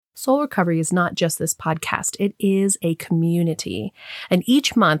Soul Recovery is not just this podcast. It is a community. And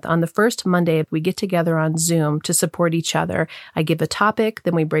each month on the first Monday, we get together on Zoom to support each other. I give a topic,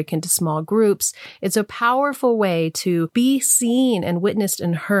 then we break into small groups. It's a powerful way to be seen and witnessed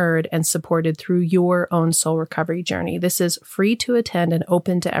and heard and supported through your own soul recovery journey. This is free to attend and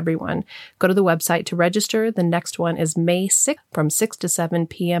open to everyone. Go to the website to register. The next one is May 6th from 6 to 7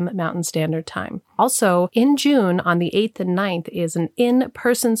 p.m. Mountain Standard Time. Also, in June on the 8th and 9th is an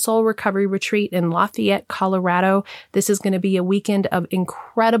in-person soul recovery retreat in Lafayette, Colorado. This is going to be a weekend of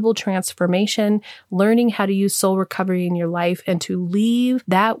incredible transformation, learning how to use soul recovery in your life and to leave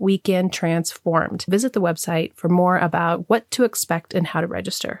that weekend transformed. Visit the website for more about what to expect and how to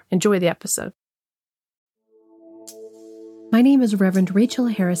register. Enjoy the episode. My name is Reverend Rachel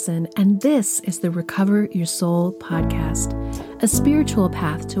Harrison, and this is the Recover Your Soul podcast, a spiritual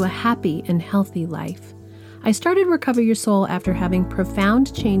path to a happy and healthy life. I started Recover Your Soul after having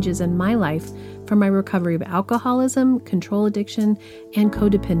profound changes in my life from my recovery of alcoholism, control addiction, and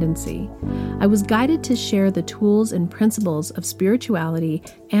codependency. I was guided to share the tools and principles of spirituality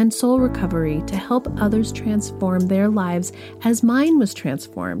and soul recovery to help others transform their lives as mine was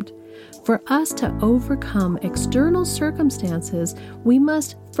transformed. For us to overcome external circumstances, we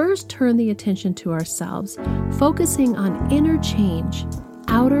must first turn the attention to ourselves, focusing on inner change.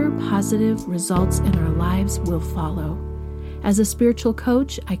 Outer positive results in our lives will follow. As a spiritual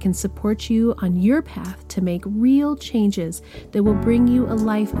coach, I can support you on your path to make real changes that will bring you a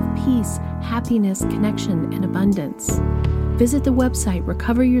life of peace, happiness, connection, and abundance. Visit the website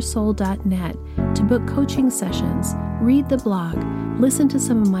recoveryoursoul.net to book coaching sessions, read the blog, listen to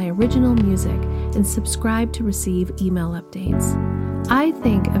some of my original music, and subscribe to receive email updates. I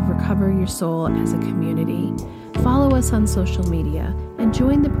think of Recover Your Soul as a community. Follow us on social media and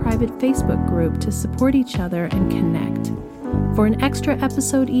join the private Facebook group to support each other and connect. For an extra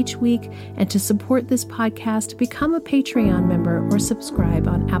episode each week and to support this podcast, become a Patreon member or subscribe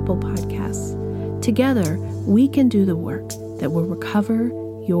on Apple Podcasts. Together, we can do the work that will recover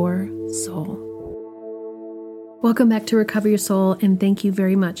your soul. Welcome back to Recover Your Soul, and thank you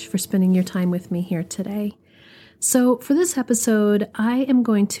very much for spending your time with me here today. So for this episode, I am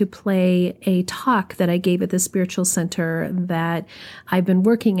going to play a talk that I gave at the Spiritual Center that I've been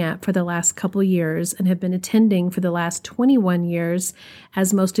working at for the last couple years and have been attending for the last 21 years,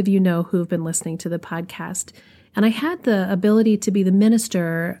 as most of you know who have been listening to the podcast. And I had the ability to be the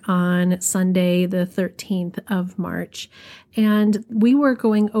minister on Sunday, the 13th of March. And we were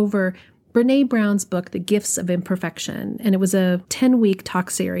going over Brené Brown's book, The Gifts of Imperfection. And it was a 10-week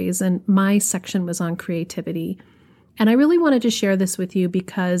talk series, and my section was on creativity. And I really wanted to share this with you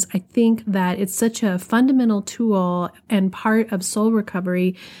because I think that it's such a fundamental tool and part of soul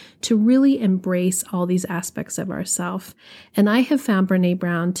recovery to really embrace all these aspects of ourself. And I have found Brené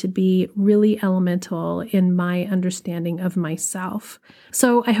Brown to be really elemental in my understanding of myself.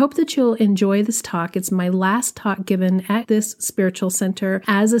 So I hope that you'll enjoy this talk. It's my last talk given at this spiritual center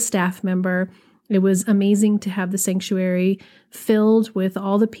as a staff member. It was amazing to have the sanctuary filled with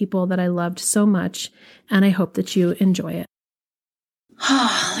all the people that I loved so much, and I hope that you enjoy it.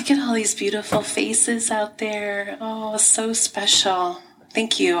 Oh, look at all these beautiful faces out there. Oh, so special.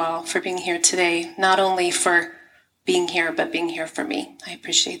 Thank you all for being here today, not only for being here, but being here for me. I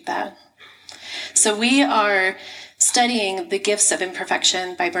appreciate that. So we are studying The Gifts of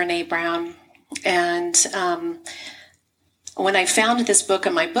Imperfection by Brené Brown, and when I found this book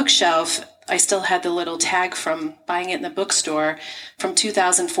on my bookshelf, I still had the little tag from buying it in the bookstore from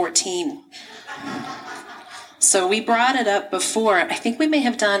 2014. So we brought it up before. I think we may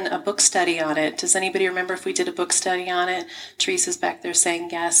have done a book study on it. Does anybody remember if we did a book study on it? Teresa's back there saying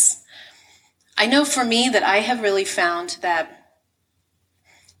yes. I know for me that I have really found that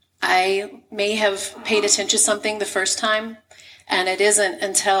I may have paid attention to something the first time, and it isn't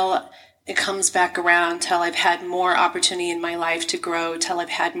until it comes back around, till I've had more opportunity in my life to grow, till I've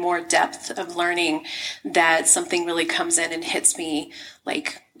had more depth of learning, that something really comes in and hits me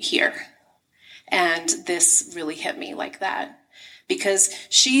like here. And this really hit me like that. Because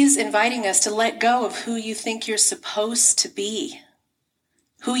she's inviting us to let go of who you think you're supposed to be.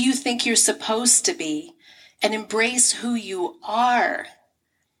 Who you think you're supposed to be. And embrace who you are.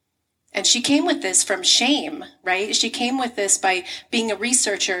 And she came with this from shame, right? She came with this by being a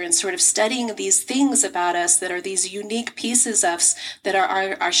researcher and sort of studying these things about us that are these unique pieces of us that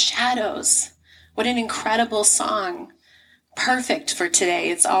are our shadows. What an incredible song. Perfect for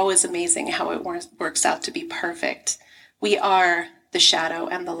today. It's always amazing how it works out to be perfect. We are the shadow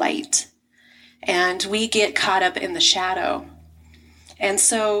and the light. And we get caught up in the shadow. And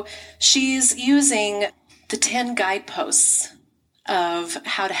so she's using the 10 guideposts of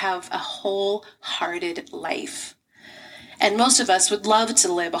how to have a wholehearted life. And most of us would love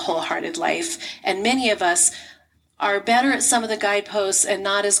to live a wholehearted life. And many of us are better at some of the guideposts and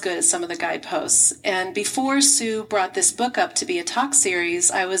not as good at some of the guideposts. And before Sue brought this book up to be a talk series,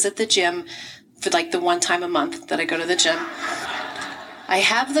 I was at the gym for like the one time a month that I go to the gym. I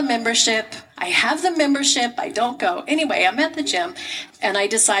have the membership. I don't go. Anyway, I'm at the gym and I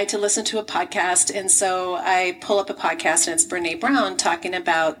decide to listen to a podcast. And so I pull up a podcast and it's Brene Brown talking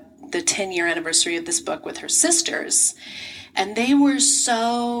about the 10-year anniversary of this book with her sisters. And they were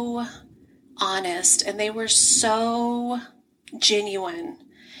so honest and they were so genuine.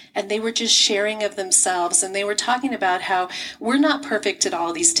 And they were just sharing of themselves. And they were talking about how we're not perfect at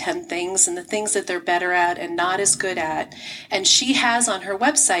all these 10 things and the things that they're better at and not as good at. And she has on her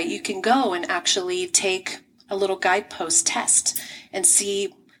website, you can go and actually take a little guidepost test and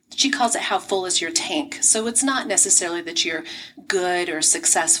see. She calls it how full is your tank. So it's not necessarily that you're good or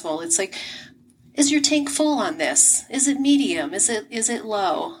successful. It's like, is your tank full on this? Is it medium? Is it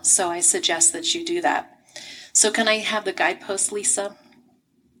low? So I suggest that you do that. So can I have the guidepost, Lisa?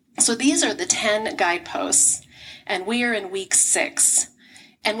 So these are the 10 guideposts, and we are in week 6.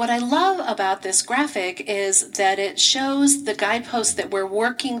 And what I love about this graphic is that it shows the guideposts that we're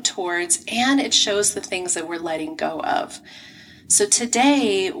working towards, and it shows the things that we're letting go of. So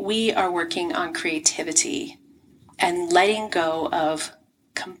today we are working on creativity and letting go of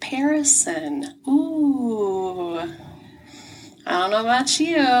comparison. Ooh, I don't know about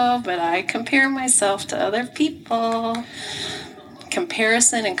you, but I compare myself to other people.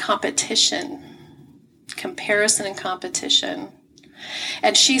 Comparison and competition. Comparison and competition.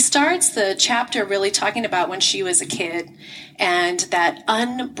 And she starts the chapter really talking about when she was a kid and that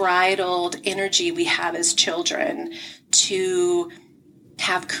unbridled energy we have as children to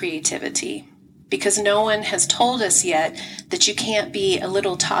have creativity. Because no one has told us yet that you can't be a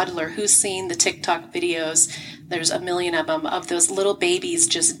little toddler. Who's seen the TikTok videos? There's a million of them, of those little babies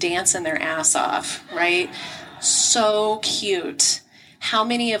just dancing their ass off, right? So cute. How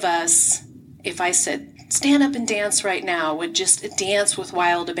many of us, if I said, stand up and dance right now, would just dance with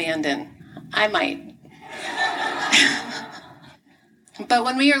wild abandon? I might. But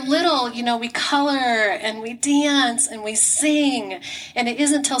when we are little, we color and we dance and we sing. And it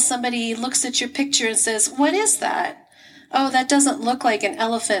isn't until somebody looks at your picture and says, what is that? Oh, that doesn't look like an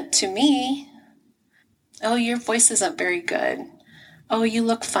elephant to me. Oh, your voice isn't very good. Oh, you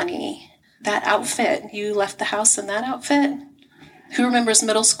look funny. That outfit, you left the house in that outfit? Who remembers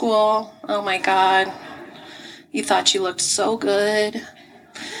middle school? Oh my God. You thought you looked so good.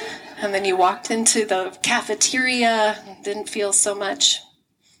 And then you walked into the cafeteria and didn't feel so much.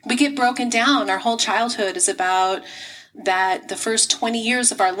 We get broken down. Our whole childhood is about that. The first 20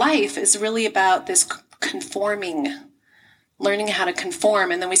 years of our life is really about this conforming, learning how to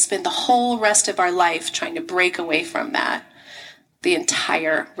conform. And then we spend the whole rest of our life trying to break away from that. The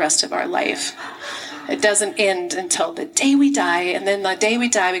entire rest of our life. It doesn't end until the day we die. And then the day we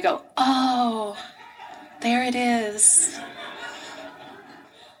die, we go, oh, there it is.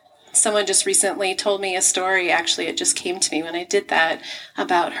 Someone just recently told me a story. Actually, it just came to me when I did that,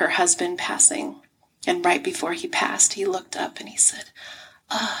 about her husband passing. And right before he passed, he looked up and he said,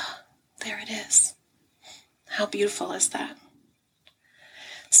 oh, there it is. How beautiful is that?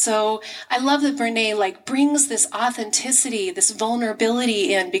 So I love that Brene brings this authenticity, this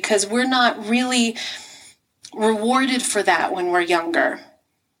vulnerability in, because we're not really rewarded for that when we're younger.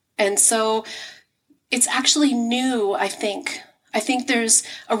 And so it's actually new, I think. I think there's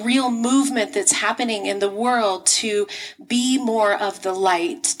a real movement that's happening in the world to be more of the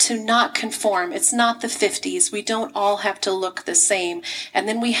light, to not conform. It's not the 50s. We don't all have to look the same. And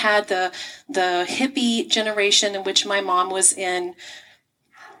then we had the hippie generation in which my mom was in,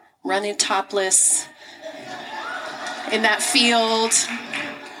 running topless in that field.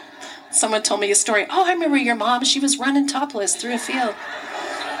 Someone told me a story. Oh, I remember your mom. She was running topless through a field.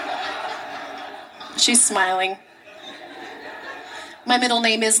 She's smiling. My middle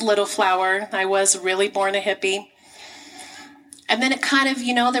name is Little Flower. I was really born a hippie. And then it kind of,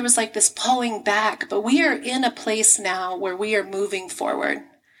 there was this pulling back. But we are in a place now where we are moving forward.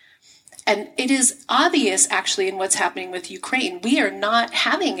 And it is obvious, actually, in what's happening with Ukraine. We are not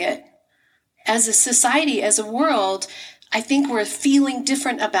having it. As a society, as a world, I think we're feeling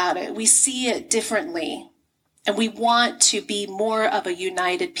different about it. We see it differently. And we want to be more of a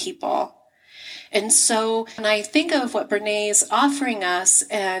united people. And so when I think of what Brene is offering us,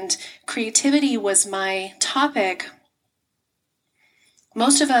 and creativity was my topic,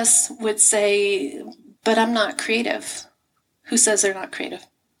 most of us would say, but I'm not creative. Who says they're not creative?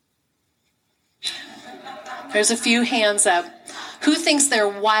 There's a few hands up. Who thinks they're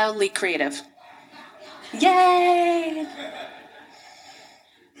wildly creative? Yay!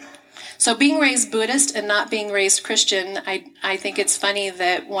 So being raised Buddhist and not being raised Christian, I think it's funny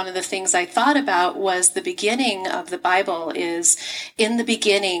that one of the things I thought about was the beginning of the Bible is, in the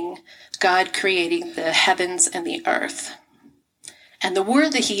beginning, God creating the heavens and the earth. And the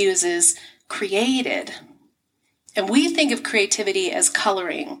word that he uses, created. And we think of creativity as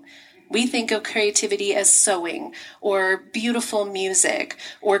coloring. We think of creativity as sewing or beautiful music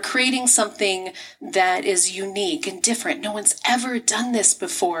or creating something that is unique and different. No one's ever done this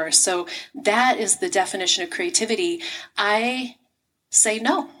before. So that is the definition of creativity. I say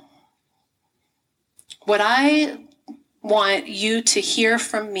no. What I want you to hear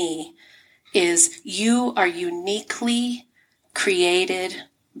from me is you are uniquely created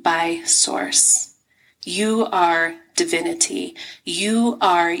by Source. You are divinity. You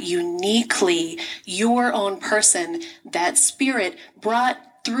are uniquely your own person. That Spirit brought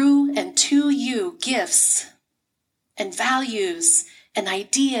through and to you gifts and values and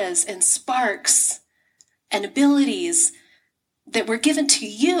ideas and sparks and abilities that were given to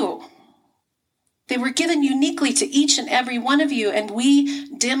you. They were given uniquely to each and every one of you, and we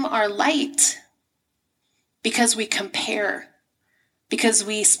dim our light because we compare. Because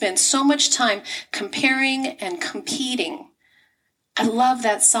we spend so much time comparing and competing. I love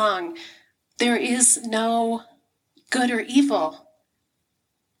that song. There is no good or evil.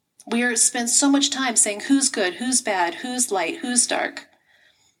 We spend so much time saying who's good, who's bad, who's light, who's dark.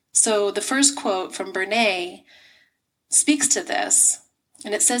 So the first quote from Brene speaks to this.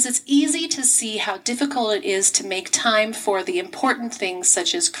 And it says, it's easy to see how difficult it is to make time for the important things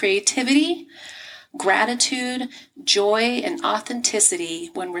such as creativity, gratitude, joy, and authenticity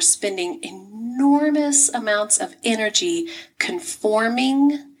when we're spending enormous amounts of energy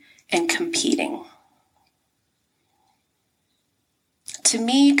conforming and competing. To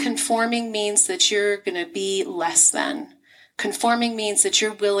me, conforming means that you're going to be less than. Conforming means that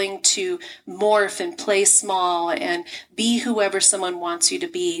you're willing to morph and play small and be whoever someone wants you to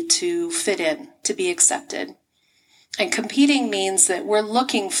be to fit in, to be accepted. And competing means that we're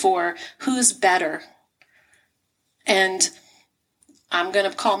looking for who's better. And I'm going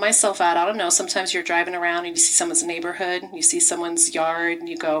to call myself out. I don't know. Sometimes you're driving around and you see someone's neighborhood, you see someone's yard, and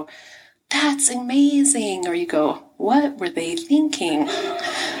you go, that's amazing. Or you go, what were they thinking?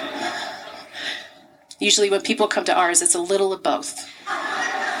 Usually when people come to ours, it's a little of both.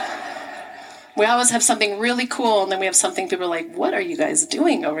 We always have something really cool, and then we have something people are like, what are you guys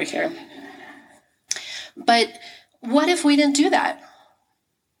doing over here? But what if we didn't do that?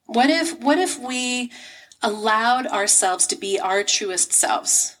 What if we allowed ourselves to be our truest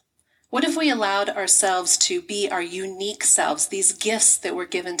selves? What if we allowed ourselves to be our unique selves, these gifts that were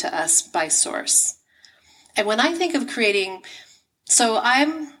given to us by Source? And when I think of creating, so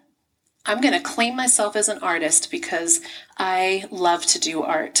I'm going to claim myself as an artist because I love to do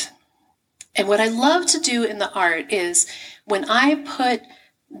art. And what I love to do in the art is when I put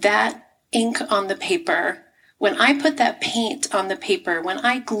that ink on the paper, when I put that paint on the paper, when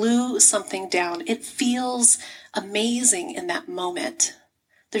I glue something down, it feels amazing in that moment.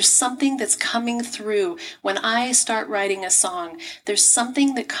 There's something that's coming through. When I start writing a song, there's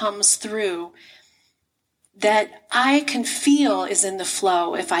something that comes through that I can feel is in the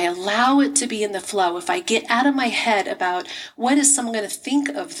flow. If I allow it to be in the flow, if I get out of my head about what is someone going to think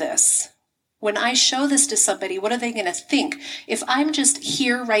of this? When I show this to somebody, what are they going to think? If I'm just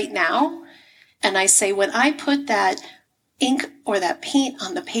here right now, and I say, when I put that ink or that paint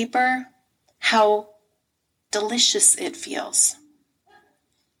on the paper, how delicious it feels.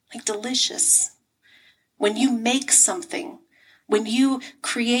 Like delicious. When you make something, when you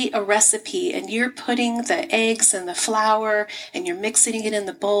create a recipe and you're putting the eggs and the flour and you're mixing it in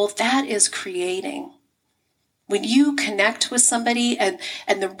the bowl, that is creating. When you connect with somebody and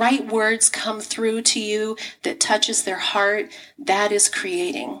the right words come through to you that touches their heart, that is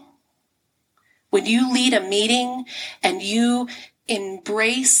creating. When you lead a meeting and you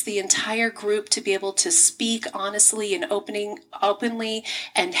embrace the entire group to be able to speak honestly and openly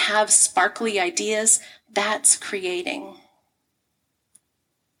and have sparkly ideas, that's creating.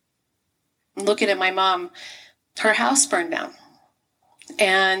 I'm looking at my mom, her house burned down.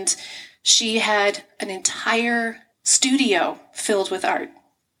 And she had an entire studio filled with art.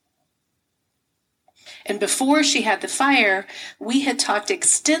 And before she had the fire, we had talked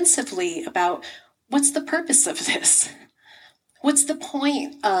extensively about what's the purpose of this? What's the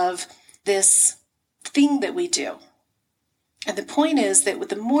point of this thing that we do? And the point is that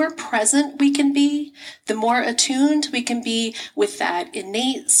the more present we can be, the more attuned we can be with that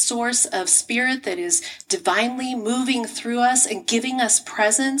innate source of spirit that is divinely moving through us and giving us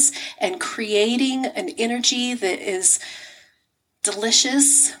presence and creating an energy that is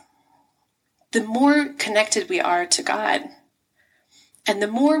delicious, the more connected we are to God. And the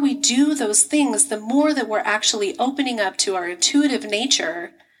more we do those things, the more that we're actually opening up to our intuitive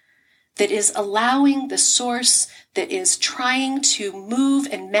nature that is allowing the source that is trying to move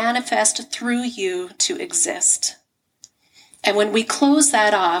and manifest through you to exist. And when we close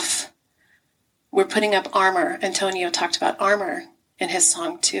that off, we're putting up armor. Antonio talked about armor in his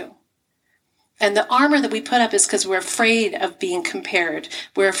song too. And the armor that we put up is because we're afraid of being compared.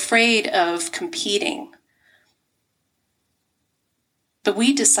 We're afraid of competing. But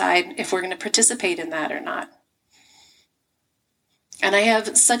we decide if we're going to participate in that or not. And I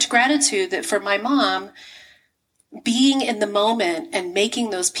have such gratitude that for my mom, being in the moment and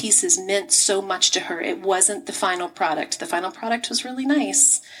making those pieces meant so much to her. It wasn't the final product. The final product was really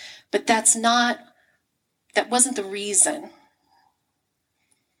nice, but that wasn't the reason.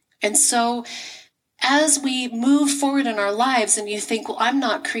 And so as we move forward in our lives and you think, well, I'm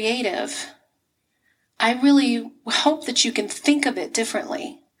not creative, I really hope that you can think of it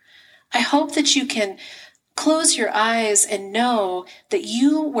differently. I hope that you can close your eyes and know that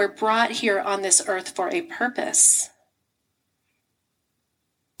you were brought here on this earth for a purpose.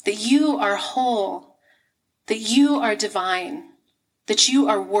 That you are whole, that you are divine, that you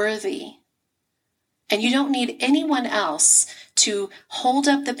are worthy. And you don't need anyone else to hold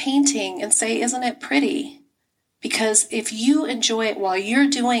up the painting and say, isn't it pretty? Because if you enjoy it while you're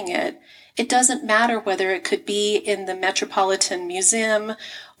doing it, it doesn't matter whether it could be in the Metropolitan Museum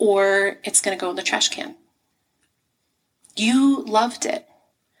or it's going to go in the trash can. You loved it.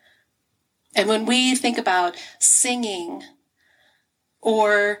 And when we think about singing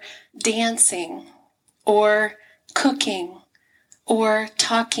or dancing or cooking or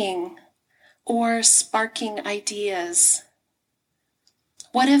talking or sparking ideas,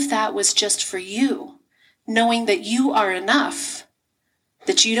 what if that was just for you, knowing that you are enough,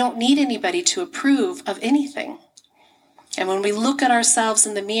 that you don't need anybody to approve of anything? And when we look at ourselves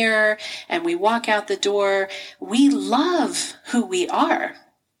in the mirror and we walk out the door, we love who we are.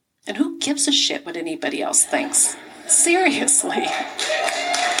 And who gives a shit what anybody else thinks? Seriously.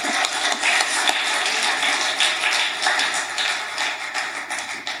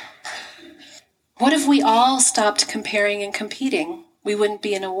 What if we all stopped comparing and competing? We wouldn't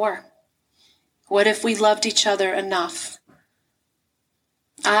be in a war. What if we loved each other enough?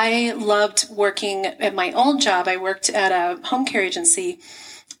 I loved working at my old job. I worked at a home care agency,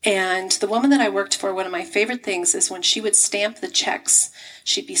 and the woman that I worked for, one of my favorite things is when she would stamp the checks,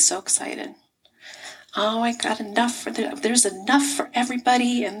 she'd be so excited. Oh, I got enough there's enough for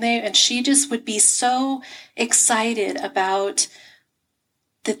everybody, and she just would be so excited about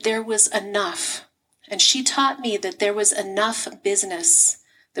that there was enough. And she taught me that there was enough business,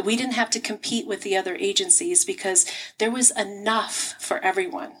 that we didn't have to compete with the other agencies because there was enough for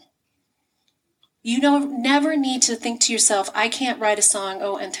everyone. You never need to think to yourself, I can't write a song.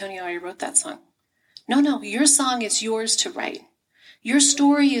 Oh, Antonio, I wrote that song. No, your song is yours to write. Your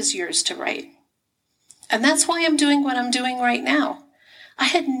story is yours to write. And that's why I'm doing what I'm doing right now. I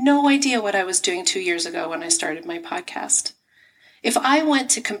had no idea what I was doing 2 years ago when I started my podcast. If I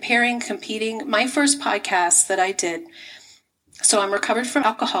went to competing, my first podcast that I did, so I'm recovered from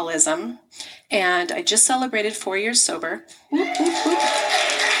alcoholism, and I just celebrated 4 years sober.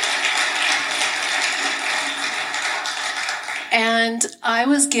 And I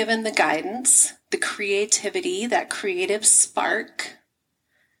was given the guidance, the creativity, that creative spark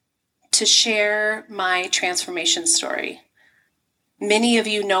to share my transformation story. Many of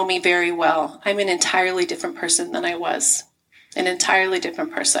you know me very well. I'm an entirely different person than I was. An entirely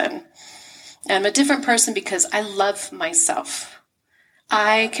different person. I'm a different person because I love myself.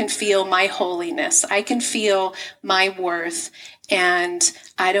 I can feel my holiness. I can feel my worth. And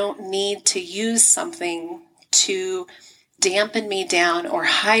I don't need to use something to dampen me down or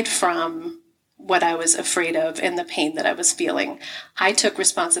hide from what I was afraid of and the pain that I was feeling. I took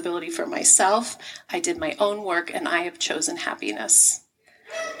responsibility for myself. I did my own work, and I have chosen happiness.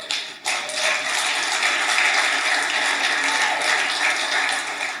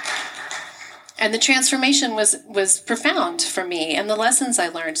 And the transformation was profound for me and the lessons I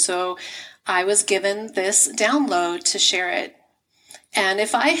learned. So I was given this download to share it. And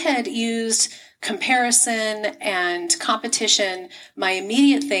if I had used comparison and competition, my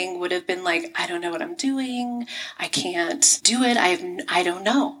immediate thing would have been like, I don't know what I'm doing. I can't do it. I don't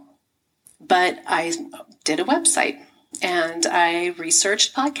know. But I did a website. And I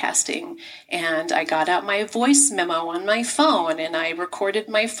researched podcasting, and I got out my voice memo on my phone, and I recorded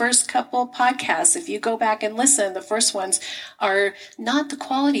my first couple podcasts. If you go back and listen, the first ones are not the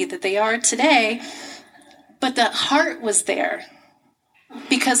quality that they are today, but the heart was there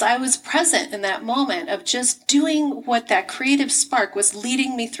because I was present in that moment of just doing what that creative spark was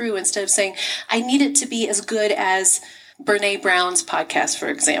leading me through, instead of saying, I need it to be as good as Brene Brown's podcast, for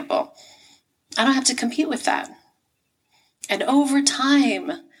example. I don't have to compete with that. And over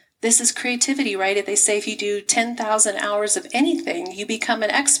time, this is creativity, right? They say if you do 10,000 hours of anything, you become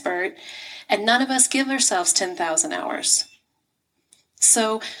an expert, and none of us give ourselves 10,000 hours.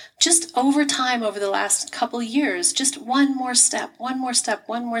 So just over time, over the last couple years, just one more step. And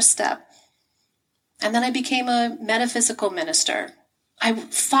then I became a metaphysical minister. I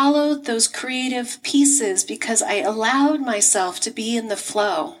followed those creative pieces because I allowed myself to be in the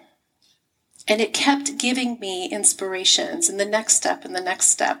flow. And it kept giving me inspirations and the next step and the next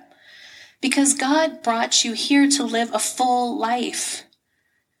step. Because God brought you here to live a full life.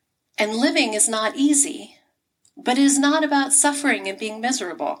 And living is not easy, but it is not about suffering and being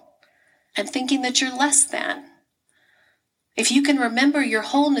miserable and thinking that you're less than. If you can remember your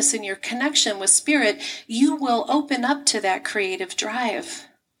wholeness and your connection with Spirit, you will open up to that creative drive.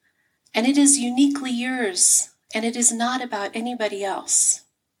 And it is uniquely yours, and it is not about anybody else.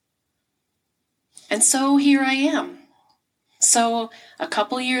 And so here I am. So a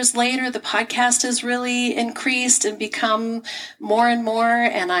couple years later, the podcast has really increased and become more and more.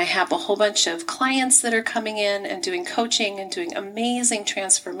 And I have a whole bunch of clients that are coming in and doing coaching and doing amazing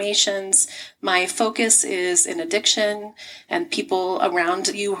transformations. My focus is in addiction and people around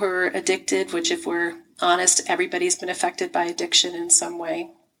you who are addicted, which, if we're honest, everybody's been affected by addiction in some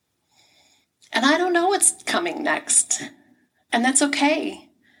way. And I don't know what's coming next. And that's okay.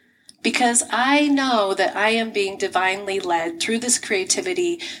 Because I know that I am being divinely led through this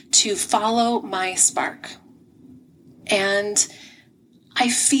creativity to follow my spark. And I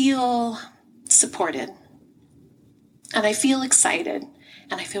feel supported. And I feel excited.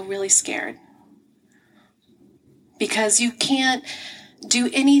 And I feel really scared. Because you can't do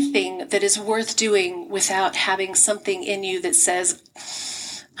anything that is worth doing without having something in you that says,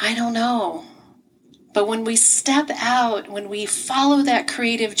 I don't know. But when we step out, when we follow that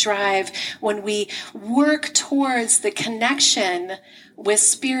creative drive, when we work towards the connection with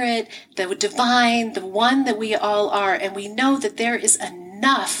Spirit, the divine, the one that we all are, and we know that there is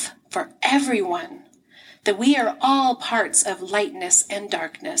enough for everyone, that we are all parts of lightness and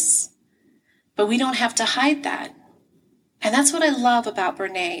darkness. But we don't have to hide that. And that's what I love about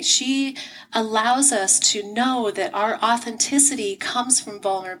Brene. She allows us to know that our authenticity comes from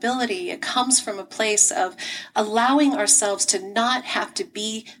vulnerability. It comes from a place of allowing ourselves to not have to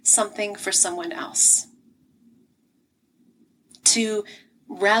be something for someone else. To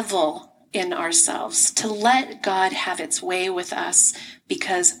revel in ourselves, to let God have its way with us,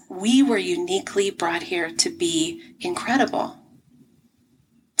 because we were uniquely brought here to be incredible.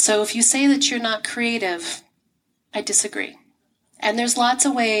 So if you say that you're not creative, I disagree. And there's lots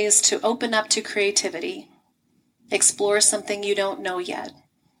of ways to open up to creativity. Explore something you don't know yet.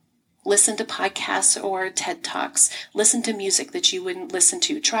 Listen to podcasts or TED Talks. Listen to music that you wouldn't listen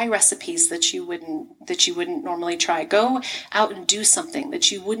to. Try recipes that you wouldn't normally try. Go out and do something that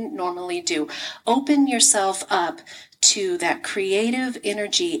you wouldn't normally do. Open yourself up to that creative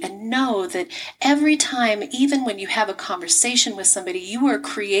energy and know that every time, even when you have a conversation with somebody, you are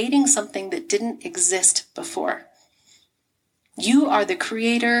creating something that didn't exist before. You are the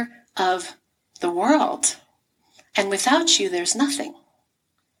creator of the world. And without you, there's nothing.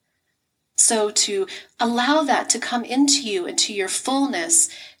 So to allow that to come into you, into your fullness,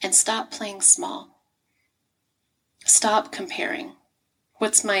 and stop playing small. Stop comparing.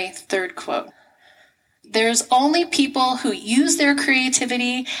 What's my third quote? There's only people who use their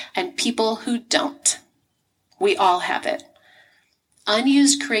creativity and people who don't. We all have it.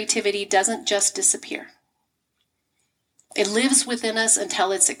 Unused creativity doesn't just disappear. It lives within us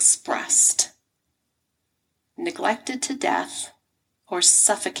until it's expressed, neglected to death, or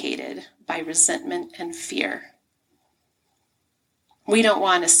suffocated by resentment and fear. We don't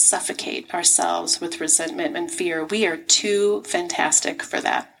want to suffocate ourselves with resentment and fear. We are too fantastic for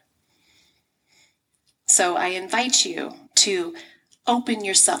that. So I invite you to open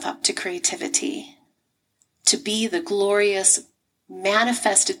yourself up to creativity, to be the glorious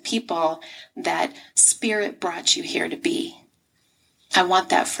manifested people that Spirit brought you here to be. I want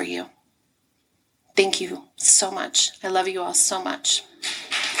that for you. Thank you so much. I love you all so much.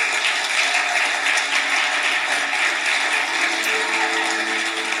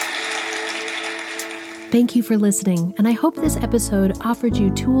 Thank you for listening, and I hope this episode offered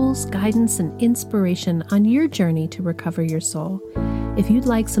you tools, guidance, and inspiration on your journey to recover your soul. If you'd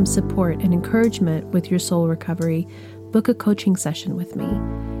like some support and encouragement with your soul recovery, book a coaching session with me.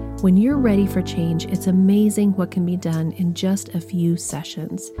 When you're ready for change, it's amazing what can be done in just a few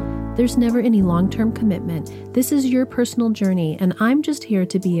sessions. There's never any long-term commitment. This is your personal journey, and I'm just here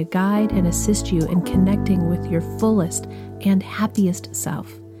to be a guide and assist you in connecting with your fullest and happiest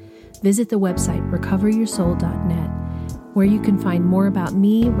self. Visit the website recoveryoursoul.net, where you can find more about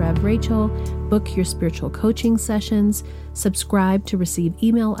me, Rev Rachel, book your spiritual coaching sessions, subscribe to receive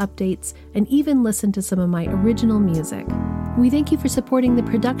email updates, and even listen to some of my original music. We thank you for supporting the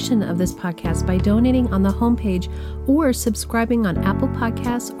production of this podcast by donating on the homepage or subscribing on Apple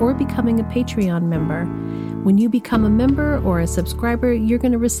Podcasts or becoming a Patreon member. When you become a member or a subscriber, you're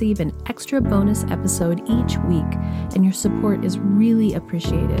going to receive an extra bonus episode each week, and your support is really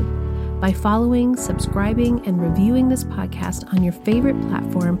appreciated. By following, subscribing, and reviewing this podcast on your favorite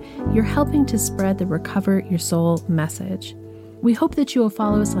platform, you're helping to spread the Recover Your Soul message. We hope that you will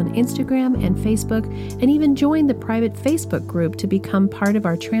follow us on Instagram and Facebook, and even join the private Facebook group to become part of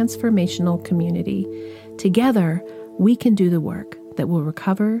our transformational community. Together, we can do the work that will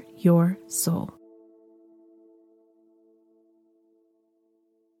recover your soul.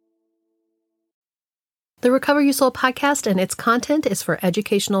 The Recover Your Soul podcast and its content is for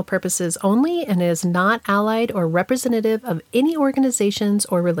educational purposes only and is not allied or representative of any organizations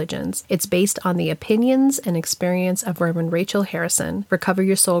or religions. It's based on the opinions and experience of Reverend Rachel Harrison. Recover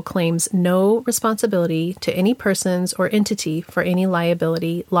Your Soul claims no responsibility to any persons or entity for any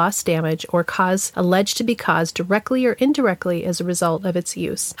liability, loss, damage, or cause alleged to be caused directly or indirectly as a result of its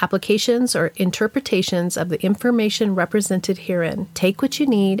use. Applications or interpretations of the information represented herein. Take what you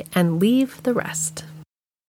need and leave the rest.